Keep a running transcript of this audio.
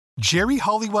Geri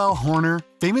Halliwell-Horner,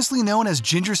 famously known as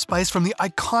Ginger Spice from the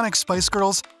iconic Spice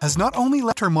Girls, has not only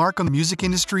left her mark on the music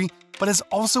industry, but has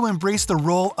also embraced the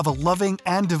role of a loving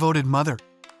and devoted mother.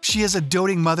 She is a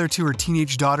doting mother to her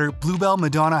teenage daughter, Bluebell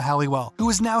Madonna Halliwell, who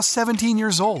is now 17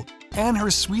 years old, and her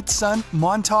sweet son,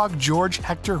 Montague George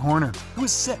Hector Horner, who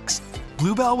is 6.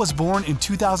 Bluebell was born in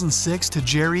 2006 to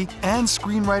Geri and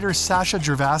screenwriter Sasha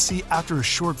Gervasi after a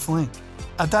short fling.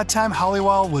 At that time,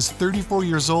 Halliwell was 34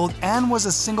 years old and was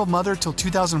a single mother till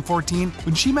 2014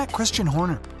 when she met Christian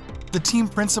Horner, the team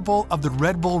principal of the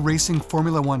Red Bull Racing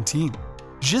Formula One team.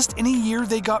 Just in a year,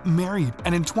 they got married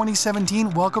and in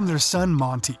 2017 welcomed their son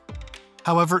Monty.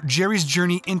 However, Geri's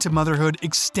journey into motherhood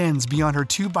extends beyond her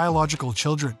 2 biological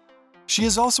children. She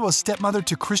is also a stepmother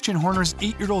to Christian Horner's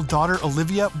 8-year-old daughter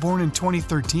Olivia, born in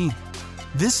 2013.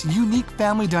 This unique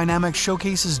family dynamic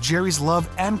showcases Geri's love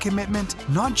and commitment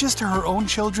not just to her own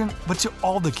children, but to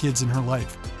all the kids in her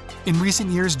life. In recent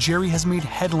years, Geri has made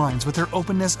headlines with her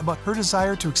openness about her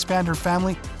desire to expand her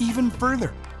family even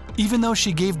further. Even though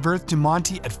she gave birth to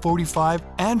Monty at 45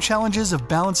 and challenges of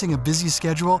balancing a busy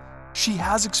schedule, she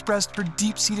has expressed her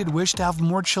deep-seated wish to have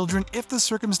more children if the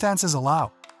circumstances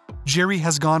allow. Geri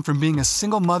has gone from being a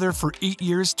single mother for 8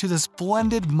 years to this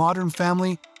blended modern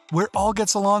family where all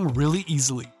gets along really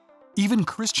easily. Even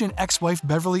Christian ex-wife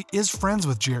Beverly is friends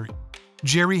with Geri.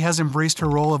 Geri has embraced her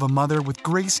role of a mother with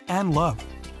grace and love,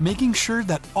 making sure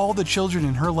that all the children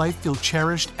in her life feel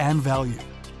cherished and valued.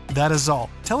 That is all.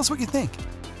 Tell us what you think.